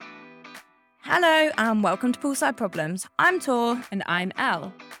Hello and welcome to Poolside Problems. I'm Tor. And I'm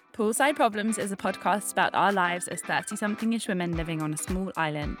Elle. Poolside Problems is a podcast about our lives as 30-something-ish women living on a small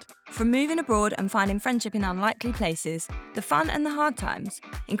island. From moving abroad and finding friendship in unlikely places, the fun and the hard times,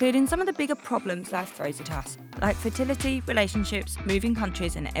 including some of the bigger problems life throws at us, like fertility, relationships, moving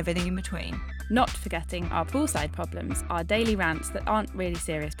countries and everything in between. Not forgetting our poolside problems, our daily rants that aren't really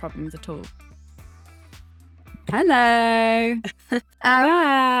serious problems at all. Hello. We're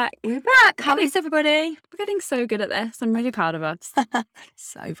back. How is everybody? We're getting so good at this. I'm really proud of us.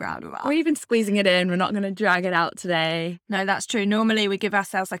 So proud of us. We're even squeezing it in. We're not going to drag it out today. No, that's true. Normally we give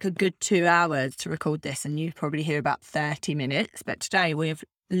ourselves like a good 2 hours to record this and you probably hear about 30 minutes. But today we've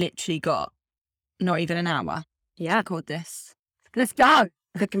literally got not even an hour to record this. Let's go.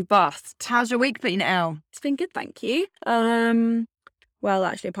 Looking fast. How's your week been, Elle? It's been good, thank you. Well,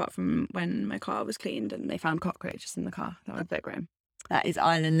 actually, apart from when my car was cleaned and they found cockroaches in the car. That was a bit grim. That is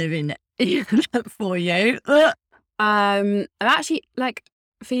island living for you. I'm actually I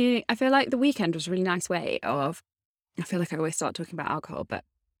feel like the weekend was a really nice way of, I feel like I always start talking about alcohol, but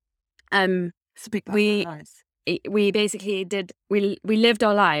It's a big nice. we basically we lived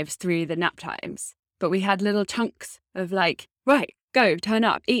our lives through the nap times, but we had little chunks of like, right, go, turn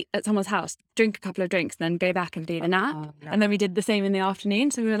up, eat at someone's house, drink a couple of drinks, and then go back and do the nap. Oh, no. And then we did the same in the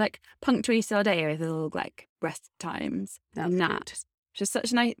afternoon. So we were like punctuating our day with little like rest times and naps. Which is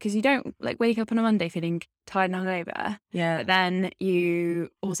such a nice, because you don't like wake up on a Monday feeling tired and hungover. Yeah. But then you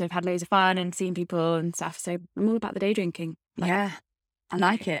also have had loads of fun and seen people and stuff. So I'm all about the day drinking. Yeah. I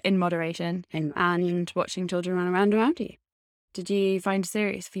like it. In moderation and watching children run around you. Did you find a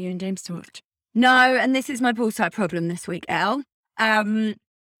series for you and James to watch? No, and this is my poolside problem this week, Elle.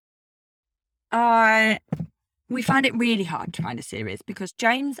 We find it really hard to find a series because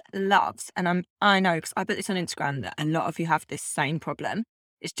James loves, and I know because I put this on Instagram that a lot of you have this same problem,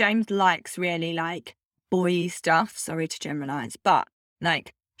 is James likes really like boy stuff, sorry to generalise, but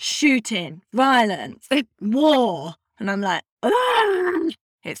like shooting, violence, war. And I'm like,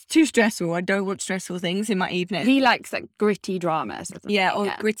 it's too stressful. I don't want stressful things in my evening. He likes like gritty dramas. Yeah,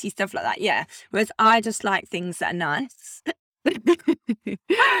 or gritty stuff like that. Yeah. Whereas I just like things that are nice.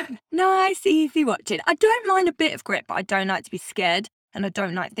 Nice, easy watching. I don't mind a bit of grit, but I don't like to be scared. And I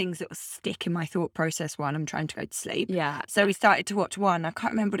don't like things that will stick in my thought process while I'm trying to go to sleep. Yeah. So we started to watch one. I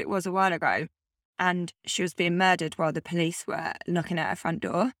can't remember what it was a while ago. And she was being murdered while the police were knocking at her front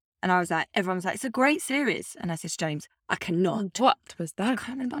door. And I was like, everyone's like, it's a great series. And I said to James, I cannot. What was that? I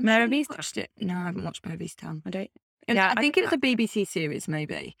can't remember. Mare Maybe of watched it. No, I haven't watched Mare of Easttown. I don't. I think it was a BBC series,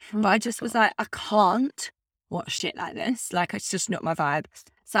 maybe. But I just was like, I can't watch shit like this. Like, it's just not my vibe.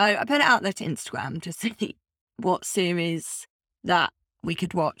 So I put it out there to Instagram to see what series that we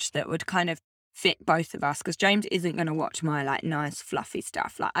could watch that would kind of fit both of us. Because James isn't going to watch my like nice fluffy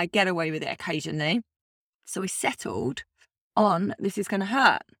stuff. Like, I get away with it occasionally. So we settled on This Is Gonna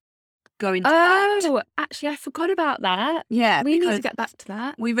Hurt. Going to that. Actually, I forgot about that. Yeah, we need to get back to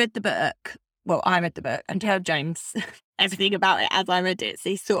that. We read the book. Well, I read the book and told James everything about it as I read it.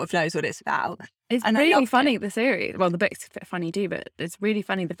 So he sort of knows what it's about. It's really funny, the series. Well, the book's funny too, but it's really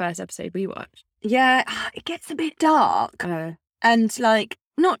funny the first episode we watched. Yeah, it gets a bit dark. And like,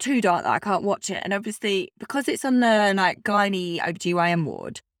 not too dark that I can't watch it. And obviously, because it's on the like gynae OBGYN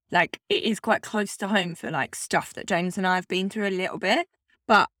ward, like it is quite close to home for like stuff that James and I have been through a little bit.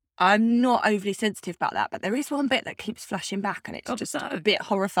 But I'm not overly sensitive about that, but there is one bit that keeps flashing back and it's just a bit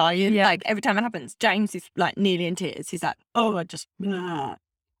horrifying. Yeah. Like every time it happens, James is like nearly in tears. He's like, oh, I just,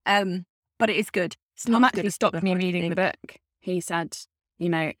 but it is good. Tom actually stopped me reading the book. He said, you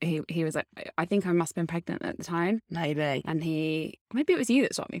know, he was like, I think I must have been pregnant at the time. Maybe. And maybe it was you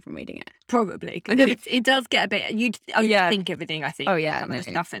that stopped me from reading it. Probably. Because it does get a bit, you think everything, I think. Oh, yeah. There's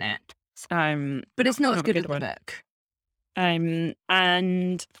stuff in it. But it's not as good as the book.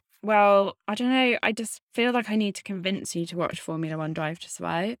 And well, I don't know. I just feel like I need to convince you to watch Formula One Drive to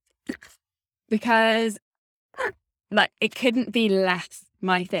Survive because, like, it couldn't be less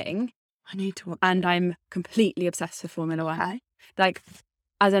my thing. I need to watch. And I'm completely obsessed with Formula One. Okay. Like,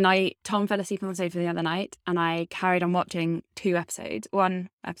 as a Tom fell asleep on the sofa the other night, and I carried on watching 2 episodes. 1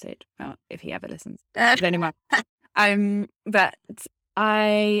 episode, well, if he ever listens, anyway. But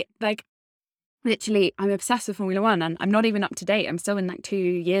I like. Literally, I'm obsessed with Formula One and I'm not even up to date. I'm still in like 2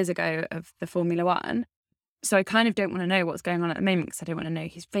 years ago of the Formula One. So I kind of don't want to know what's going on at the moment because I don't want to know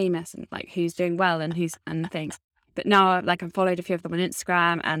who's famous and like who's doing well and things. But now like I've followed a few of them on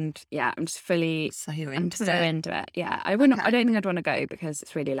Instagram and yeah, I'm just fully into it. Yeah, I don't think I'd want to go because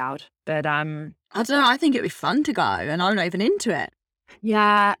it's really loud. But I don't know, I think it'd be fun to go and I'm not even into it.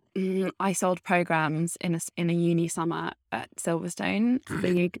 Yeah, I sold programs in a uni summer at Silverstone,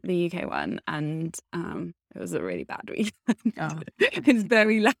 the UK one, and it was a really bad week. Oh. It's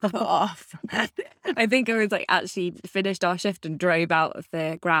very loud. Off. I think I was like actually finished our shift and drove out of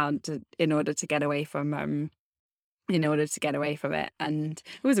the ground in order to get away from it, and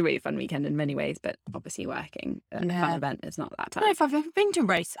it was a really fun weekend in many ways. But obviously, working at a fun event is not that I don't know time. if I've ever been to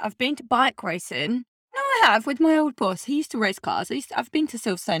race. I've been to bike racing. No, I have with my old boss. He used to race cars. I've been to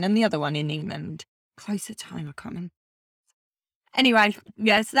Silverstone and the other one in England. Closer time, I can't remember. Anyway,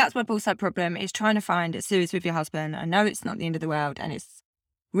 yeah, so that's my bullseye problem, is trying to find a series with your husband. I know it's not the end of the world and it's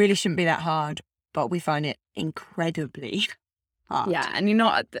really shouldn't be that hard, but we find it incredibly hard. Yeah, and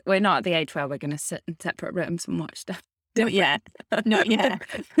we're not at the age where we're going to sit in separate rooms and watch stuff. Not yet. Not yet.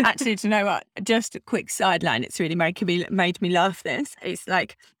 Actually, do you know what? Just a quick sideline. It's really made me laugh this. It's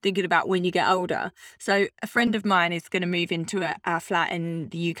like thinking about when you get older. So a friend of mine is going to move into our flat in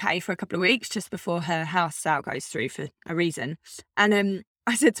the UK for a couple of weeks just before her house sale goes through for a reason. And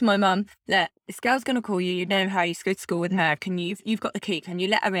I said to my mum that this girl's going to call you. You know how you used to go to school with her. You've got the key. Can you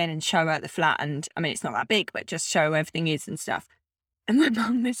let her in and show her the flat? And I mean, it's not that big, but just show her everything is and stuff. And my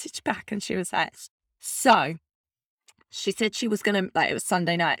mum messaged back and she was like, so... She said she was going to, like, it was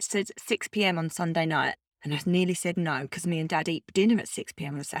Sunday night. She said 6 p.m. on Sunday night. And I nearly said no, because me and Dad eat dinner at 6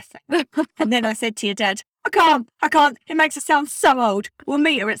 p.m. on a Saturday. And then I said to your dad, I can't. It makes us sound so old. We'll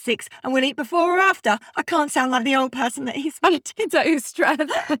meet her at 6 and we'll eat before or after. I can't sound like the old person that he's So stressed. So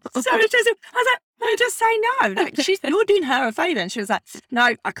I was like, no, just say no. Like, you're doing her a favour. And she was like,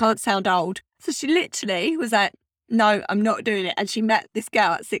 no, I can't sound old. So she literally was like, no, I'm not doing it. And she met this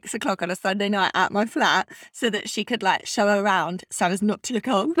girl at 6 o'clock on a Sunday night at my flat so that she could like show her around so as not to look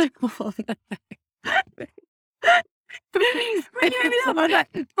old. Really made me laugh. I was like,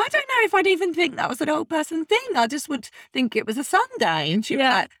 I don't know if I'd even think that was an old person thing. I just would think it was a Sunday. And she was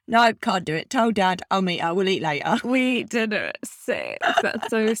like, no, can't do it. Told Dad, I'll meet her. We'll eat later. We eat dinner at 6. That's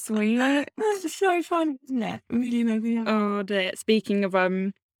so sweet. That's so fun, isn't it? Really made me laugh. Oh dear. Speaking of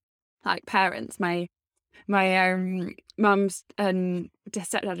like parents, my mum's and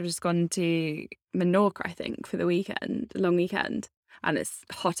stepdad have just gone to Menorca, I think, for the weekend, a long weekend, and it's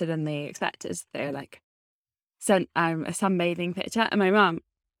hotter than they expected. They're like sent a sunbathing picture, and my mum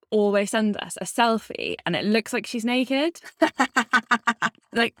always sends us a selfie, and it looks like she's naked.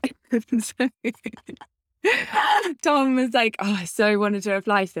 Like, Tom was like, "Oh, I so wanted to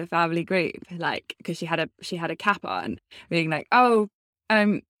reply to the family group, like, because she had a cap on, being like, oh,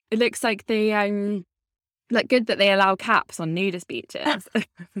 it looks like the like good that they allow caps on nudist beaches."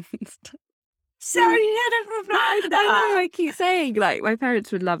 Sorry, I don't reply to that. I know, I keep saying, like, my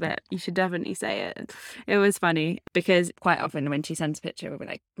parents would love it. You should definitely say it. It was funny because quite often when she sends a picture, we'll be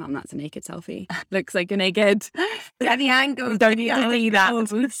like, Mum, that's a naked selfie. Looks like you're naked. Yeah, the angle. Don't need to see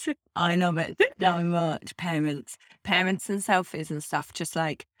that. I love it so much. Parents and selfies and stuff. Just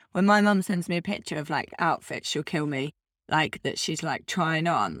like when my mum sends me a picture of like outfits, she'll kill me. Like that she's like trying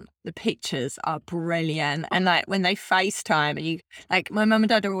on. The pictures are brilliant. And like when they FaceTime and you like my mum and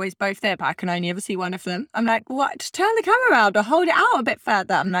dad are always both there, but I can only ever see one of them. I'm like, what? Just turn the camera around or hold it out a bit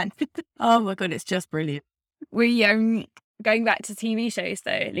further. I'm like, oh my God, it's just brilliant. We going back to TV shows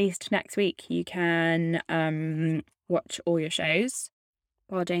though, at least next week you can watch all your shows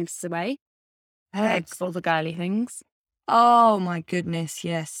while James is away. All the girly things. Oh my goodness,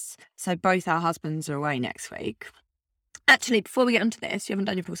 yes. So both our husbands are away next week. Actually, before we get onto this, you haven't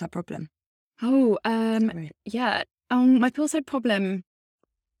done your poolside problem. Oh, yeah. My poolside problem.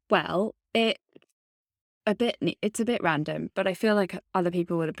 Well, it's a bit random, but I feel like other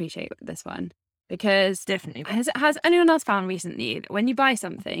people would appreciate this one because Definitely. Has anyone else found recently that when you buy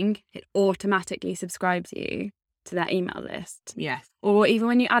something, it automatically subscribes you to their email list? Yes. Or even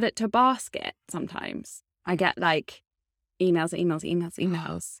when you add it to a basket, sometimes I get like emails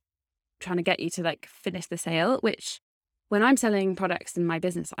trying to get you to like finish the sale, which when I'm selling products in my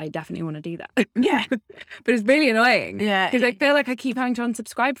business, I definitely want to do that. Yeah. But it's really annoying. Yeah. Because I feel like I keep having to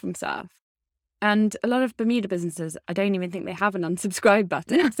unsubscribe from stuff. And a lot of Bermuda businesses, I don't even think they have an unsubscribe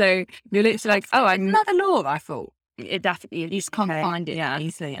button. So you're literally like, oh, I'm not a law, I thought. It definitely is. You just can't find it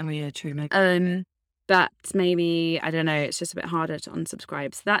easily. I mean, yeah, true, maybe. But maybe, I don't know, it's just a bit harder to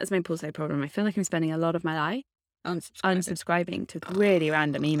unsubscribe. So that is my poolside problem. I feel like I'm spending a lot of my life unsubscribing to really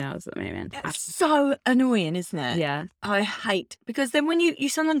random emails at the moment. It's so annoying, isn't it? Yeah. I hate, because then when you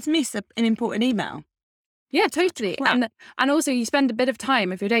sometimes miss an important email. Yeah, totally. Wow. And also you spend a bit of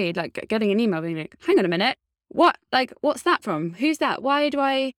time of your day like getting an email being like, hang on a minute, what's that from? Who's that? Why do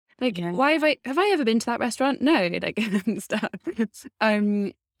I why have I ever been to that restaurant? No, like stuff.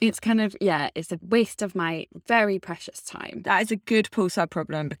 it's kind of, it's a waste of my very precious time. That is a good poolside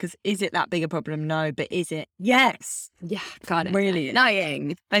problem, because is it that big a problem? No, but is it? Yes. Yeah, got it. Really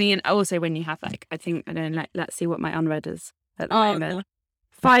annoying. I mean, also when you have like, I think, I don't know, let's see what my unread is at the moment.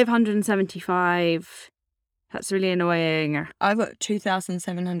 575. That's really annoying. I've got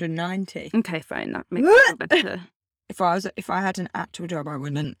 2,790. Okay, fine. That makes it better. If I had an actual job, I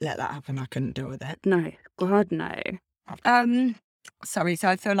wouldn't let that happen. I couldn't deal with it. No, God, no. Sorry, so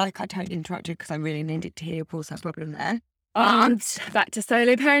I feel like I totally interrupted because I really needed to hear your poolside problem there. And back to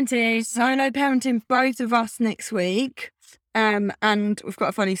solo parenting. Solo parenting, both of us next week. And we've got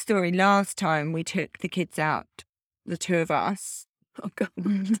a funny story. Last time we took the kids out, the two of us, Oh, God.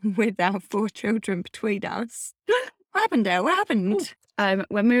 with our 4 children between us. What happened, Dale? What happened?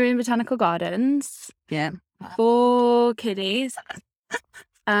 When we were in Botanical Gardens, Yeah. 4 kiddies.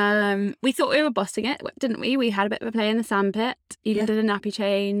 We thought we were bossing it, didn't we? We had a bit of a play in the sandpit. You did a nappy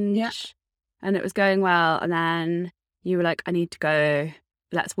change, and it was going well. And then you were like, "I need to go.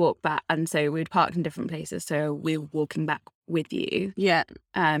 Let's walk back." And so we'd parked in different places, so we were walking back with you. Yeah.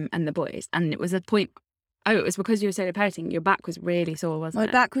 And the boys. And it was a point. Oh, it was because you were solo parenting. Your back was really sore, wasn't it?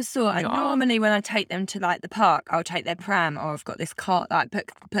 My back was sore. And normally when I take them to like the park, I'll take their pram, or I've got this cart that I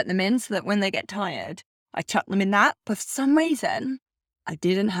put them in so that when they get tired, I chuck them in that. But for some reason, I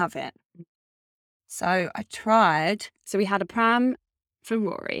didn't have it. So I tried. So we had a pram for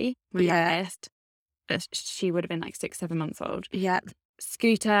Rory, my youngest. She would have been like 6, 7 months old. Yeah.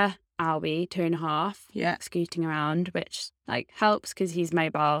 Scooter, Albie, 2.5. Yeah. Scooting around, which like helps because he's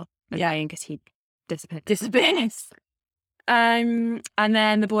mobile. Yeah. Because he disappears. And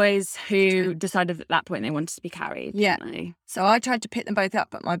then the boys who decided at that point they wanted to be carried. Yeah. So I tried to pick them both up,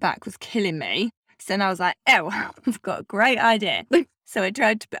 but my back was killing me. So then I was like, oh, I've got a great idea. So I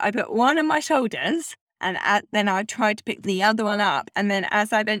put one on my shoulders, and then I tried to pick the other one up. And then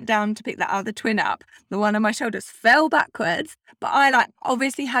as I bent down to pick the other twin up, the one on my shoulders fell backwards. But I like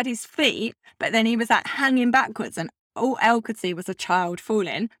obviously had his feet, but then he was like hanging backwards, and all Elle could see was a child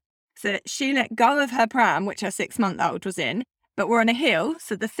falling. So she let go of her pram, which her 6-month-old was in, but we're on a hill.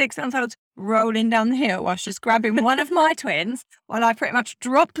 So the 6-month-old's rolling down the hill while she's grabbing one of my twins, while I pretty much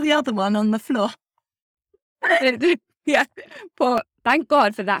dropped the other one on the floor. Yeah, but thank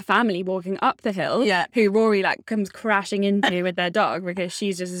God for that family walking up the hill. Yeah, who Rory like comes crashing into with their dog because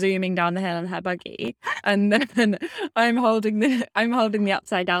she's just zooming down the hill in her buggy, and then I'm holding the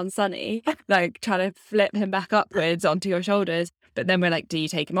upside down Sunny, like trying to flip him back upwards onto your shoulders. But then we're like, do you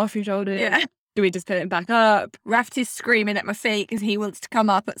take him off your shoulders? Yeah. Do we just put him back up? Rafty's screaming at my feet because he wants to come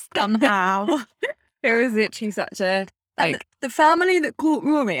up somehow. It was literally such a like the family that caught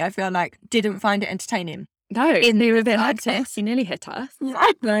Rory, I feel like, didn't find it entertaining. No, they were a bit like this. He nearly hit us.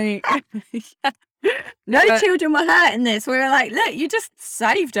 Like, no children were hurt in this. We were like, look, you just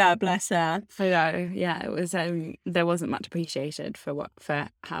saved her, bless her. I know. Yeah, it was. There wasn't much appreciated for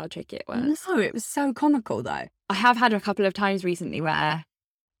how tricky it was. No, it was so comical though. I have had a couple of times recently where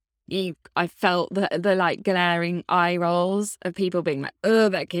I felt the like glaring eye rolls of people being like, oh,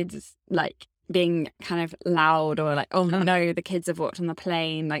 that kid's like being kind of loud, or like, oh no, the kids have walked on the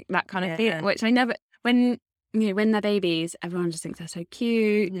plane, like that kind of feeling, which I never. When they're babies, everyone just thinks they're so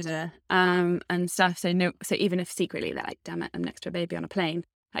cute, and stuff. So even if secretly they're like, damn it, I'm next to a baby on a plane,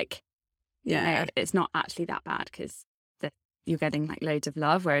 like, it's not actually that bad because you're getting like loads of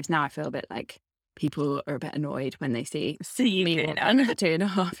love. Whereas now I feel a bit like people are a bit annoyed when they see me walk on a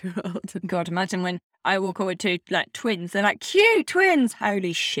 2.5-year-old. God, imagine when I walk over to like twins, they're like, cute twins.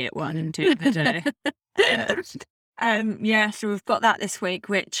 Holy shit, 1 and 2 per day. So we've got that this week,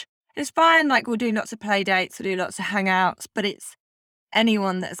 which. It's fine, like we'll do lots of play dates, we'll do lots of hangouts, but it's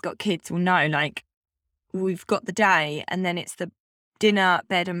anyone that's got kids will know, like we've got the day and then it's the dinner,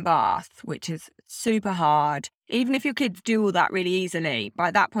 bed and bath, which is super hard. Even if your kids do all that really easily,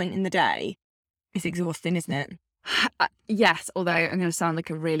 by that point in the day, it's exhausting, isn't it? Yes, although I'm going to sound like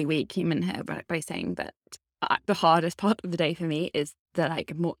a really weak human here by saying that the hardest part of the day for me is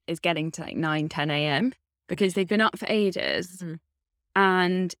getting to like 9, 10 a.m. because they've been up for ages. Mm-hmm.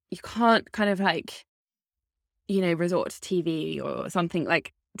 And you can't kind of like, resort to TV or something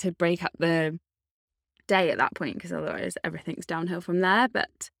like to break up the day at that point, because otherwise everything's downhill from there.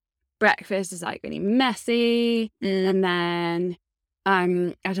 But breakfast is like really messy. And then,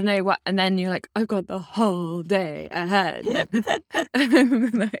 I don't know what, and then you're like, I've got the whole day ahead.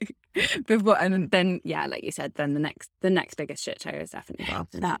 And then, like you said, then the next biggest shit show is definitely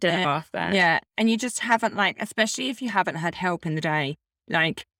dinner bath there. Yeah. And you just haven't especially if you haven't had help in the day,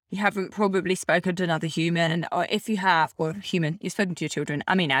 like you haven't probably spoken to another human, or if you have, or human, you've spoken to your children,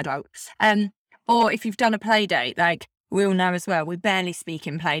 I mean adults. Or if you've done a play date, like we all know as well, we barely speak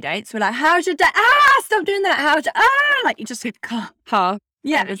in play dates. We're like, how's your day? Stop doing that. Like you just can't.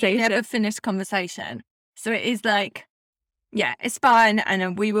 Never finish conversation. So it is like, yeah, it's fine,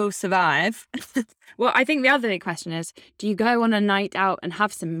 and we will survive. Well, I think the other big question is, do you go on a night out and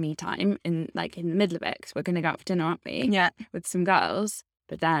have some me time in the middle of it? Because we're going to go out for dinner, aren't we? Yeah. With some girls.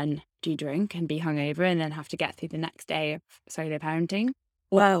 But then do you drink and be hungover and then have to get through the next day of solo parenting?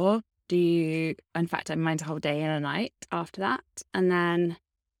 Or do you, in fact, mine's a whole day and a night after that? And then,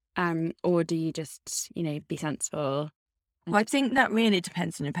 or do you just, be sensible? Well, I think that really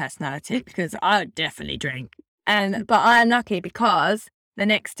depends on your personality, because I would definitely drink. But I am lucky because the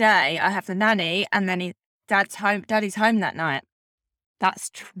next day I have the nanny, and then daddy's home that night. That's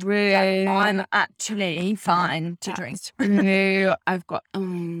true. I'm actually fine to drink. True. I've got,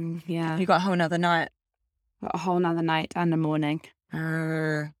 yeah. You've got a whole nother night. Got a whole nother night and a morning.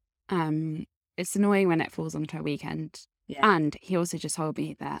 It's annoying when it falls onto a weekend. Yeah. And he also just told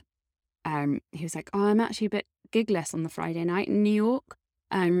me that he was like, oh, I'm actually a bit gigless on the Friday night in New York.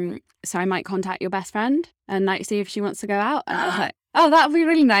 So I might contact your best friend and see if she wants to go out. And I was like, oh, that would be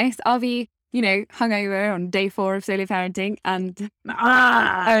really nice. I'll be, hungover on day 4 of solo parenting, and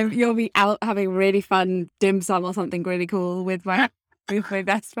you'll be out having really fun dim sum or something really cool with my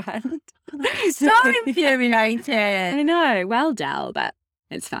best friend. So infuriated. I know. Well, Del, but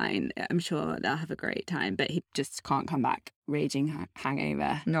it's fine. I'm sure they'll have a great time. But he just can't come back raging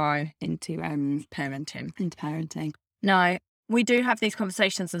hangover. No, into parenting. No. We do have these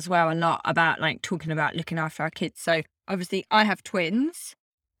conversations as well a lot about talking about looking after our kids. So obviously I have twins,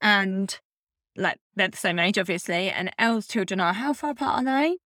 and they're the same age, obviously, and Elle's children are, how far apart are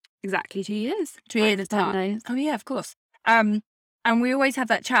they? Exactly 2 years. 2 years apart. Oh yeah, of course. And we always have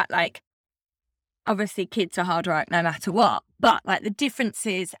that chat, obviously kids are hard work no matter what, but the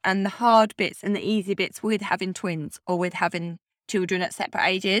differences and the hard bits and the easy bits with having twins or with having children at separate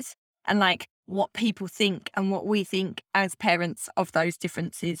ages, and what people think and what we think as parents of those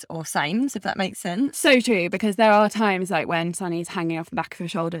differences or sames, if that makes sense. So true, because there are times when Sonny's hanging off the back of her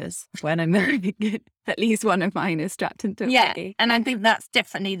shoulders when I'm at least one of mine is strapped into a buggy. And I think that's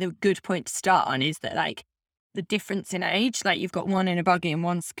definitely the good point to start on, is that the difference in age, you've got one in a buggy and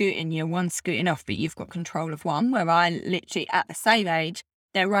one scooting, one's scooting off, but you've got control of one, where I literally at the same age,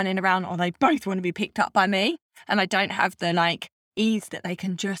 they're running around or they both want to be picked up by me, and I don't have the ease that they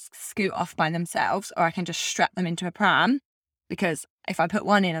can just scoot off by themselves, or I can just strap them into a pram, because if I put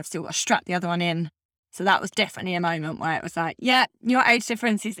one in, I've still got to strap the other one in. So that was definitely a moment where it was yeah, your age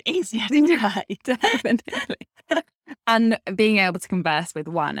difference is easier to hide. Definitely. And being able to converse with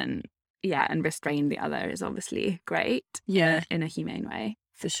one and restrain the other is obviously great. Yeah. In a humane way.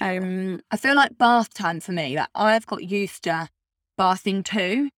 For sure. I feel like bath time for me, I've got used to bathing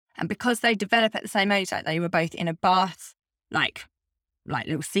too. And because they develop at the same age, they were both in a bath,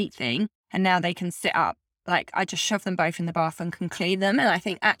 little seat thing, and now they can sit up. I just shove them both in the bath and can clean them. And I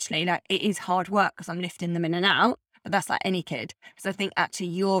think actually it is hard work because I'm lifting them in and out, but that's like any kid. Because I think actually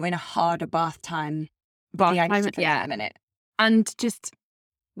you're in a harder bath time. Yeah. A minute. And just,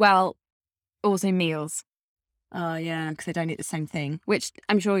 also meals. Oh yeah, because they don't eat the same thing. Which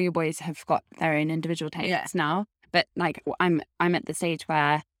I'm sure your boys have got their own individual tastes now. But I'm at the stage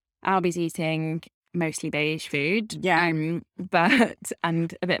where Albie's eating mostly beige food. Yeah. And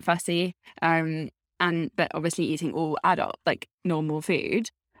a bit fussy. But obviously eating all adult, normal food.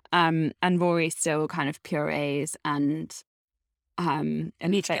 And Rory's still kind of purees and finger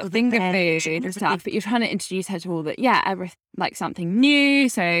food and stuff. But you're trying to introduce her to all that, something new.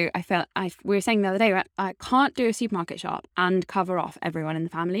 So we were saying the other day, I can't do a supermarket shop and cover off everyone in the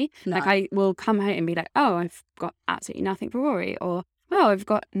family. No. I will come home and be like, oh, I've got absolutely nothing for Rory, or oh, I've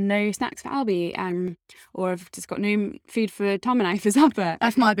got no snacks for Albie, or I've just got no food for Tom and I for supper.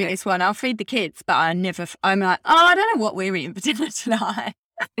 That's my biggest one. I'll feed the kids, but I'm like, oh, I don't know what we're eating for dinner tonight.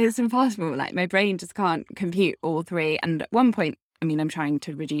 It's impossible. My brain just can't compute all three. And at one point, I'm trying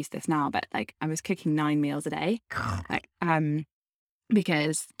to reduce this now, but I was cooking 9 meals a day,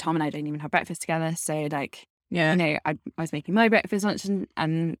 because Tom and I don't even have breakfast together. So I was making my breakfast, lunch,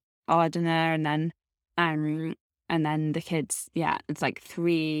 and our dinner, and then the kids. Yeah, it's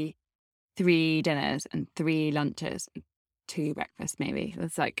three dinners and 3 lunches, and 2 breakfasts maybe.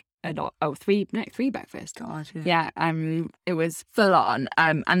 It's a lot. Oh, three breakfasts. God, yeah. It was full on.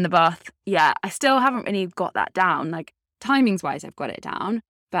 And the bath. Yeah, I still haven't really got that down. Timings wise, I've got it down,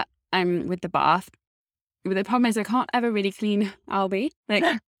 but with the bath. The problem is I can't ever really clean Albie,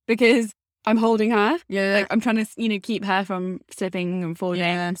 because I'm holding her. Yeah, I'm trying to keep her from slipping and falling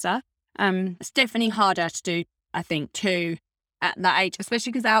and stuff. It's definitely harder to do, I think, too, at that age,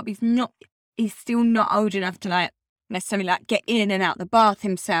 especially because Albie's he's still not old enough to necessarily like get in and out the bath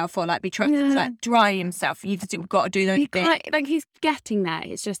himself or like be trying to like dry himself. You've still got to do those bits. Like he's getting there.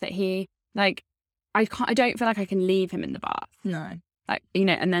 It's just that he like I don't feel like I can leave him in the bath. No. Like, you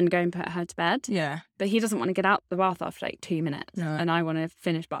know, and then go and put her to bed. Yeah. But he doesn't want to get out the bath after like 2 minutes. No. And I want to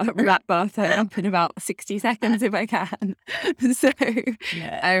finish that bath up in about 60 seconds if I can. So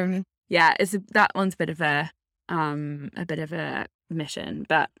yeah, that one's a bit of a mission.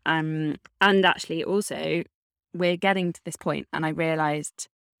 But and actually also we're getting to this point and I realised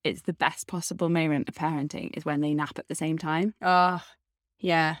it's the best possible moment of parenting is when they nap at the same time. Oh,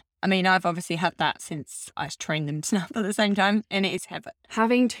 yeah. I mean, I've obviously had that since I trained them to nap at the same time, and it is heaven.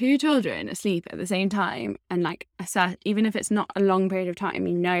 Having 2 children asleep at the same time, and like even if it's not a long period of time,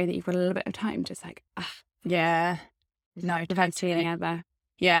 you know that you've got a little bit of time, just like yeah, no, the best feeling ever.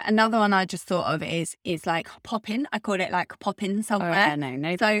 Yeah, another one I just thought of is like popping. I call it like popping somewhere. Oh, yeah,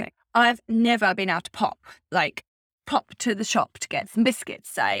 no. So I've never been able to pop to the shop to get some biscuits,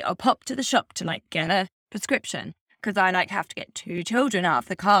 say, or pop to the shop to like get a prescription. Because I like have to get 2 children out of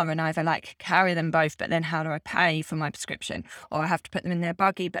the car and either like carry them both, but then how do I pay for my prescription? Or I have to put them in their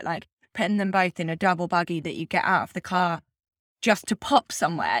buggy, but like putting them both in a double buggy that you get out of the car just to pop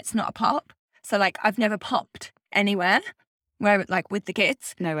somewhere. It's not a pop. So like I've never popped anywhere where like with the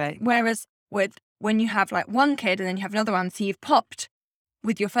kids. No way. Whereas when you have like one kid and then you have another one, so you've popped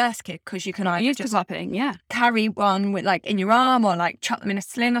with your first kid because you can either just popping, carry one with like in your arm or like chuck them in a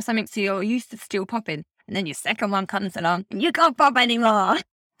sling or something. So you're used to still popping. And then your second one comes along, and you can't pop anymore.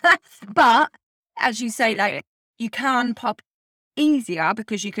 But as you say, like you can pop easier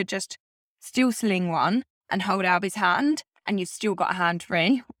because you could just still sling one and hold Albie's hand, and you've still got a hand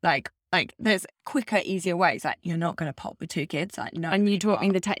free. Like there's quicker, easier ways. Like you're not going to pop with 2 kids. Like no. And you taught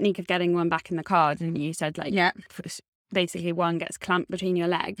me the technique of getting one back in the car, and you said like basically one gets clamped between your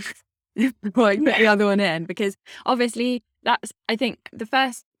legs before you put the other one in, because obviously that's I think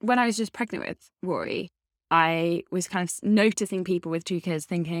when I was just pregnant with Rory, I was kind of noticing people with 2 kids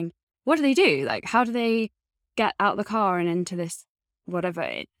thinking, what do they do? Like, how do they get out the car and into this, whatever,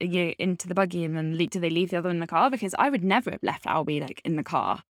 into the buggy, and then do they leave the other one in the car? Because I would never have left Albie like in the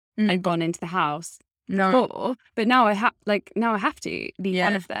car and gone into the house. No. But now I have to leave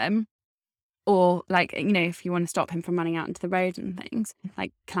one of them. Or like, you know, if you want to stop him from running out into the road and things,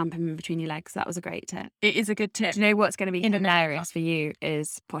 like clamp him in between your legs. That was a great tip. It is a good tip. Do you know what's going to be hilarious for you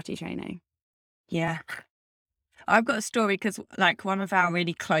is potty training? Yeah. I've got a story because like one of our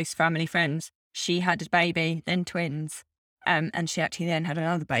really close family friends, she had a baby, then twins, and she actually then had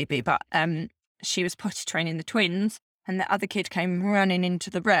another baby, but she was potty training the twins, and the other kid came running into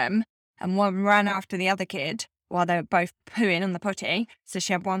the room, and one ran after the other kid while they were both pooing on the potty. So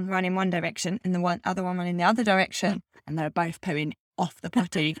she had one running one direction and the other one running the other direction, and they were both pooing off the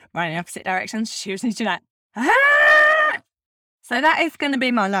potty, running opposite directions. She was literally like, ah! So that is going to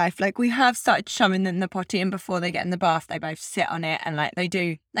be my life. Like we have started showing them the potty, and before they get in the bath, they both sit on it, and like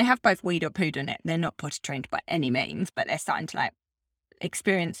they have both weed or pooed on it. They're not potty trained by any means, but they're starting to like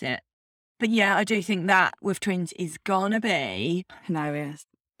experience it. But yeah, I do think that with twins is gonna be hilarious.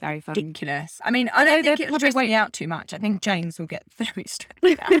 Very fun. Ridiculous. I mean, I don't think it'll stress me out too much. I think James will get very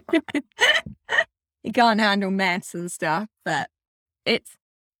stressed out. He can't handle mess and stuff, but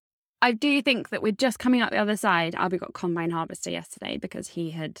I do think that we're just coming out the other side. Albie got combine harvester yesterday because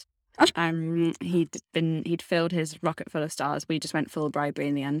he had he'd filled his rocket full of stars. We just went full bribery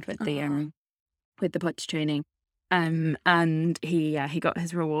in the end with the potty training. And he got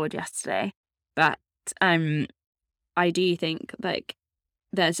his reward yesterday. But I do think like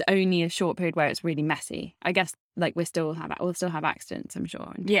there's only a short period where it's really messy. I guess like we'll still have accidents, I'm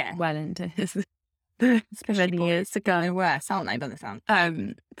sure. Yeah. Well into his especially years to go worse, aren't they, by the sound?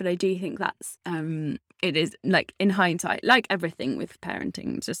 But I do think that's it is like in hindsight, like everything with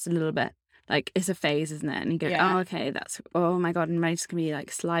parenting, it's just a little bit like it's a phase, isn't it? And you go, oh, okay, oh my God, am I just gonna be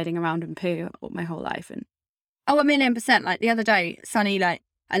like sliding around in poo my whole life? And 1,000,000%. Like the other day, Sonny, like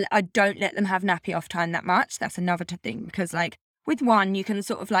I don't let them have nappy off time that much. That's another thing, because like with one, you can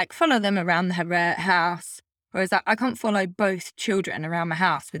sort of like follow them around the house, whereas I can't follow both children around my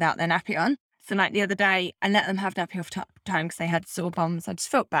house without their nappy on. So like the other day, I let them have nappy off time because they had sore bums. I just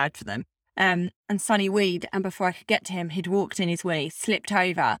felt bad for them. And Sonny weed, and before I could get to him, he'd walked in his wee, slipped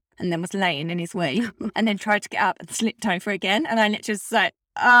over, and then was laying in his wee, and then tried to get up and slipped over again. And I literally was like,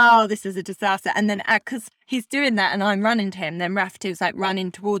 oh, this is a disaster. And then because he's doing that and I'm running to him, then Rafferty was like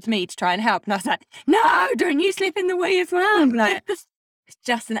running towards me to try and help. And I was like, no, don't you slip in the wee as well. I'm like, it's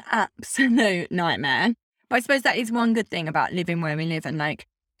just an absolute nightmare. But I suppose that is one good thing about living where we live. And like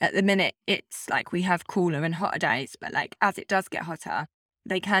at the minute, it's like we have cooler and hotter days, but like as it does get hotter,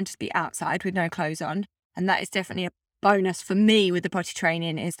 they can just be outside with no clothes on. And that is definitely bonus for me with the potty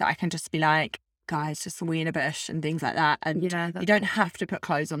training is that I can just be like, guys, just wee in a bush and things like that. And you don't have to put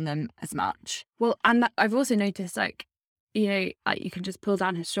clothes on them as much. Well, and I've also noticed, like, you know, like you can just pull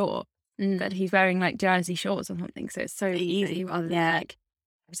down his short, but he's wearing like jersey shorts or something. So it's so easy rather than like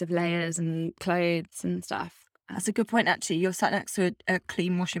loads of layers and clothes and stuff. That's a good point, actually. You're sat next to a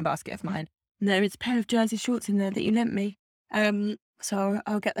clean washing basket of mine. And there is a pair of jersey shorts in there that you lent me. So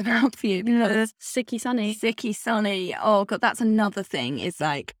I'll get them out for you. Sicky Sunny. Sicky Sunny. Oh, God, that's another thing. Is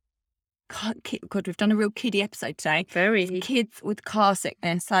like, God, we've done a real kiddie episode today. Very. Kids with car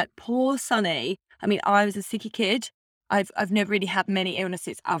sickness. Like, poor Sunny. I mean, I was a sicky kid. I've never really had many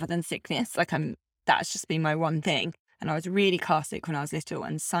illnesses other than sickness. Like, that's just been my one thing. And I was really car sick when I was little,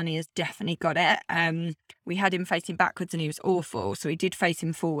 and Sonny has definitely got it. We had him facing backwards and he was awful. So we did face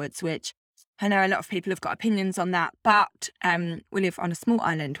him forwards, which I know a lot of people have got opinions on that. But we live on a small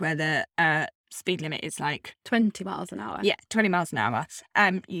island where the speed limit is like 20 miles an hour. Yeah, 20 miles an hour.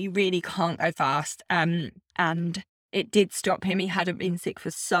 You really can't go fast. And it did stop him. He hadn't been sick for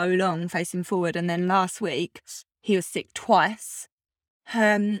so long facing forward. And then last week he was sick twice.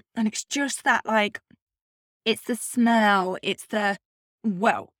 And it's just that, like, it's the smell, it's the,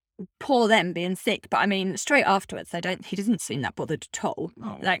 well, poor them being sick, but I mean, straight afterwards, he doesn't seem that bothered at all.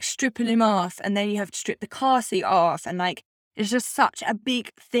 Oh. Like, stripping him off, and then you have to strip the car seat off, and like, it's just such a big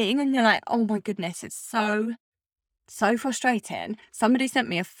thing, and you're like, oh my goodness, it's so frustrating. Somebody sent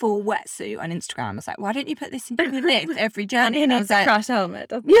me a full wetsuit on Instagram. I was like, why don't you put this in your lift every journey? And I was like, crash helmet,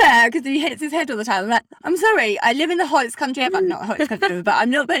 doesn't it? Yeah, because he hits his head all the time. I'm like, I'm sorry, I live in the hottest country ever. Not the hottest country ever, but I'm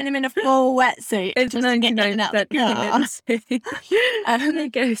not putting him in a full wetsuit. It's just getting out. There you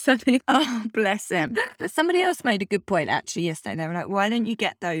go, something. Oh, bless him. But somebody else made a good point actually yesterday. They were like, why don't you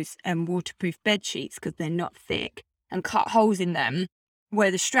get those waterproof bed sheets, because they're not thick, and cut holes in them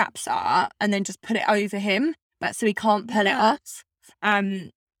where the straps are, and then just put it over him. But so he can't pull it off.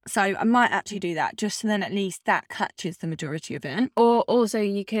 So I might actually do that, just so then at least that catches the majority of it. Or also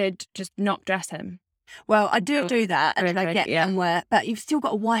you could just not dress him. Well, I do that, and I get them wet, but you've still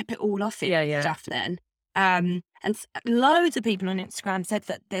got to wipe it all off it stuff then. And loads of people on Instagram said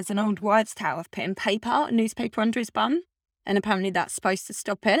that there's an old wives' tale of putting newspaper under his bum, and apparently that's supposed to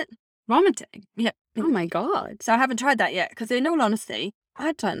stop it. Vomiting? Yeah. Oh my God. So I haven't tried that yet, because in all honesty,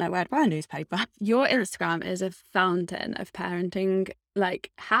 I don't know where to buy a newspaper. Your Instagram is a fountain of parenting,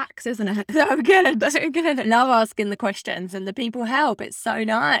 like, hacks, isn't it? So good. So good. I love asking the questions, and the people help. It's so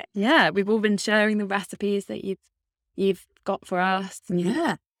nice. Yeah, we've all been sharing the recipes that you've got for us. And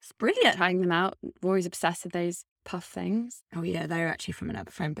yeah, it's brilliant. Trying them out. We're always obsessed with those puff things. Oh yeah, they were actually from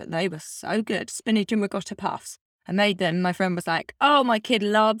another friend, but they were so good. Spinach and ricotta puffs. I made them. My friend was like, oh, my kid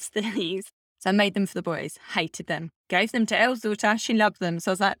loves these. So I made them for the boys, hated them, gave them to Elle's daughter, she loved them. So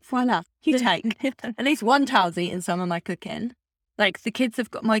I was like, voila, you take. At least one child's eaten some of my cooking. Like,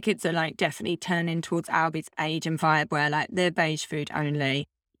 my kids are like definitely turning towards Albie's age and vibe where like they're beige food only.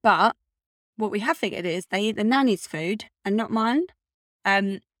 But what we have figured is they eat the nanny's food and not mine.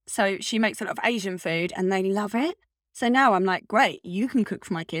 So she makes a lot of Asian food and they love it. So now I'm like, great, you can cook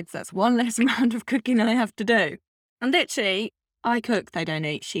for my kids. That's one less amount of cooking I have to do. And literally, I cook, they don't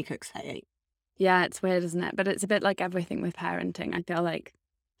eat. She cooks, they eat. Yeah, it's weird, isn't it? But it's a bit like everything with parenting. I feel like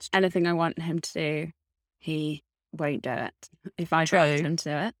anything I want him to do, he won't do it if I try him to do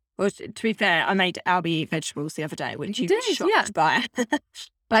it. Well, to be fair, I made Albie eat vegetables the other day, which you was shocked by. But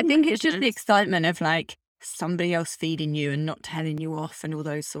I think it's just the excitement of like somebody else feeding you and not telling you off and all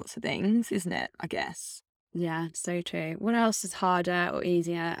those sorts of things, isn't it? I guess. Yeah, so true. What else is harder or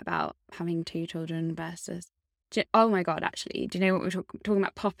easier about having two children versus... Oh my God, actually, do you know what we were talking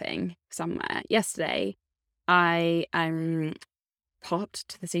about popping somewhere? Yesterday, I popped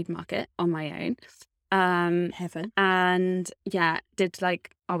to the supermarket on my own. Heaven. And yeah, did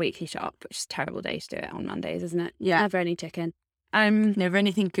like our weekly shop, which is a terrible day to do it on Mondays, isn't it? Yeah. Never any chicken. Never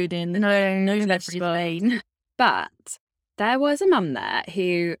anything good in. No vegetable. But there was a mum there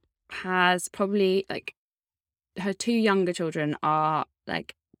who has probably like, her two younger children are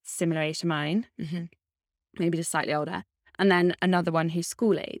like similar age to mine. Mm-hmm. Maybe just slightly older, and then another one who's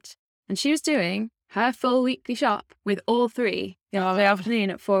school age. And she was doing her full weekly shop with all three the afternoon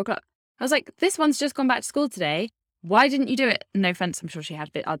at 4:00. I was like, this one's just gone back to school today. Why didn't you do it? No offense, I'm sure she had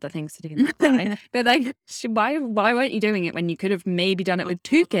a bit other things to do. But like, why weren't you doing it when you could have maybe done it with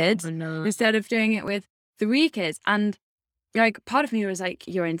two kids instead of doing it with three kids? And like, part of me was like,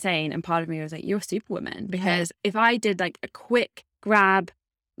 you're insane. And part of me was like, you're a superwoman. Because if I did like a quick grab,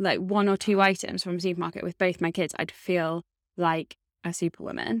 like one or two items from a supermarket with both my kids, I'd feel like a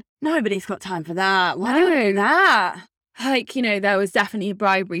superwoman. Nobody's got time for that. Why do that? like, you know, there was definitely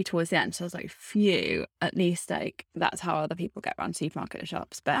bribery towards the end. So I was like, phew, at least like that's how other people get around supermarket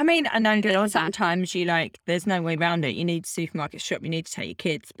shops. But I mean, I know sometimes you like, there's no way around it. You need a supermarket shop, you need to take your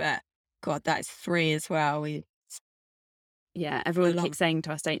kids, but God, that's 3 as well. yeah, everyone keeps saying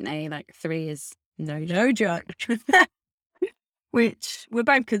to us, don't they? Like 3 is no joke. Which we're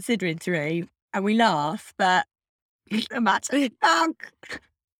both considering 3, and we laugh, but imagine.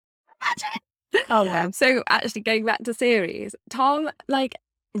 Oh, yeah. So actually going back to series, Tom like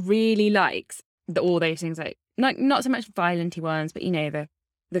really likes all those things, like not so much violent-y ones, but you know,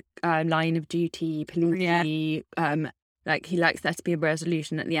 the line of duty, police, like he likes there to be a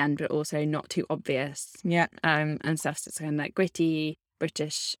resolution at the end, but also not too obvious. Yeah. And stuff. So it's kind of like gritty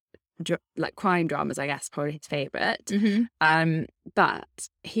British like crime dramas, I guess, probably his favourite. Mm-hmm. But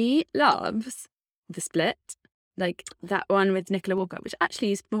he loves The Split. Like that one with Nicola Walker, which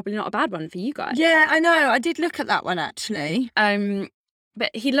actually is probably not a bad one for you guys. Yeah, I know. I did look at that one actually.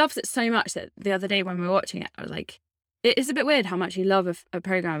 But he loves it so much that the other day when we were watching it, I was like, it is a bit weird how much you love a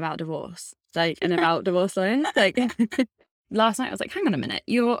program about divorce, like, and about divorce lawyers. Like last night, I was like, hang on a minute,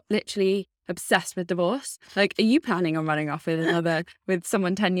 you're literally obsessed with divorce. Like, are you planning on running off with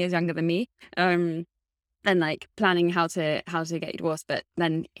someone 10 years younger than me? And like planning how to get divorced. But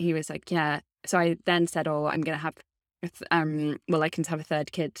then he was like, yeah. So I then said, oh, I'm going to have, I can have a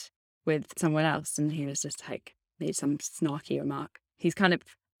third kid with someone else. And he was just like, made some snarky remark. He's kind of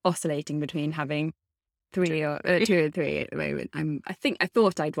oscillating between having 2 or 3 at the moment. I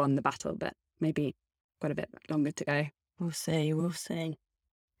thought I'd won the battle, but maybe got a bit longer to go. We'll see.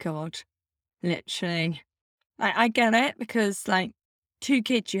 God, literally. I get it, because like 2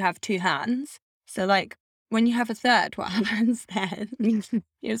 kids, you have 2 hands. So like when you have a third, what happens then? You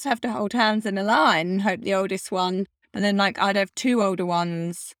just have to hold hands in a line and hope the oldest one. And then like I'd have 2 older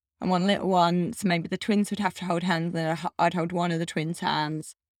ones and 1 little one. So maybe the twins would have to hold hands, and I'd hold one of the twins'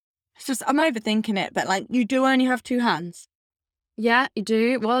 hands. It's just, I'm overthinking it, but like you do only have 2 hands. Yeah, you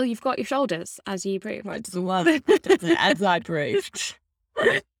do. Well, you've got your shoulders, as you proved. Well, it doesn't work, as I proved.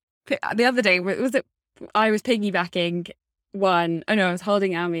 The other day, I was piggybacking one. Oh no, I was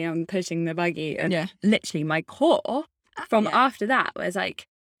holding Amy and pushing the buggy, and literally my core from after that was like,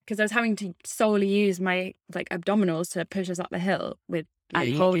 because I was having to solely use my like abdominals to push us up the hill with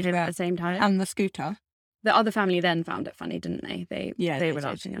and hold him at the same time. And the scooter. The other family then found it funny, didn't they? They were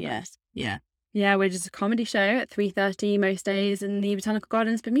laughing at us. Yeah, we're just a comedy show at 3:30 most days in the Botanical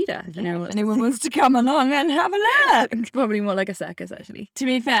Gardens, Bermuda. If anyone wants to come along and have a look. It's probably more like a circus, actually. To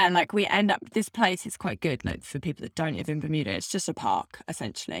be fair, like we end up, this place is quite good, like for people that don't live in Bermuda. It's just a park,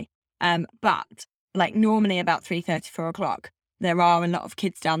 essentially. But like normally about 3:30, 4 o'clock, there are a lot of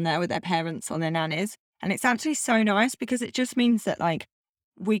kids down there with their parents or their nannies. And it's actually so nice, because it just means that like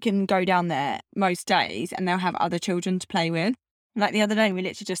we can go down there most days and they'll have other children to play with. Like the other day, we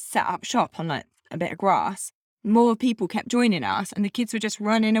literally just set up shop on like a bit of grass. More people kept joining us, and the kids were just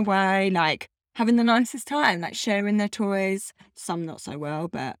running away, like having the nicest time, like sharing their toys. Some not so well,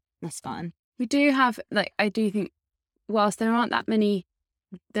 but that's fine. We do have, like, I do think, whilst there aren't that many,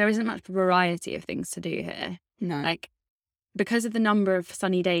 there isn't much variety of things to do here. No. Like, because of the number of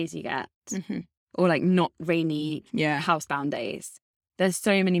sunny days you get, or like not rainy housebound days, there's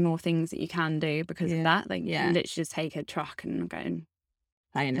so many more things that you can do because of that. Like, you can literally just take a truck and go and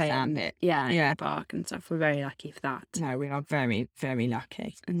play in the sand bit. Yeah, park and stuff. We're very lucky for that. No, we are very, very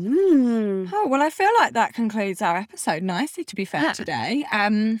lucky. Oh, well, I feel like that concludes our episode nicely, to be fair, today.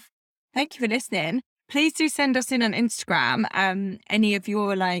 Thank you for listening. Please do send us in on Instagram any of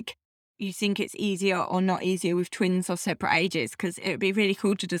your, like, you think it's easier or not easier with twins or separate ages, because it would be really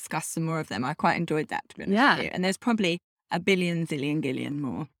cool to discuss some more of them. I quite enjoyed that, to be honest with you. And there's probably a billion, zillion, gillion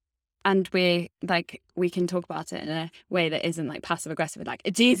more. And we can talk about it in a way that isn't like passive aggressive. Like,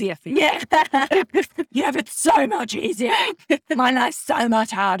 it's easier for you. Yeah. Yeah, but it's so much easier. My life's so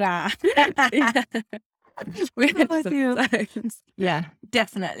much harder. Yeah,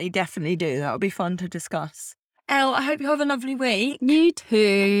 definitely do. That'll be fun to discuss. Elle, I hope you have a lovely week. You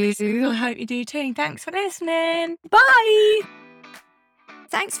too. I hope you do too. Thanks for listening. Bye.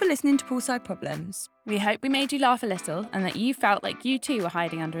 Thanks for listening to Poolside Problems. We hope we made you laugh a little and that you felt like you too were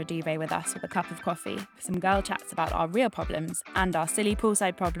hiding under a duvet with us with a cup of coffee for some girl chats about our real problems and our silly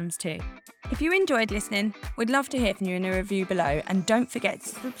poolside problems too. If you enjoyed listening, we'd love to hear from you in a review below, and don't forget to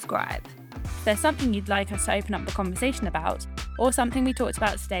subscribe. If there's something you'd like us to open up the conversation about, or something we talked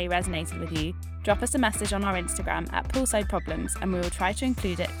about today resonated with you, drop us a message on our Instagram at Poolside Problems and we will try to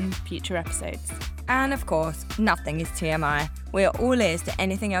include it in future episodes. And of course, nothing is TMI. We are all ears to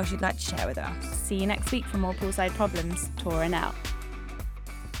anything else you'd like to share with us. See you next week for more Poolside Problems. Touring out.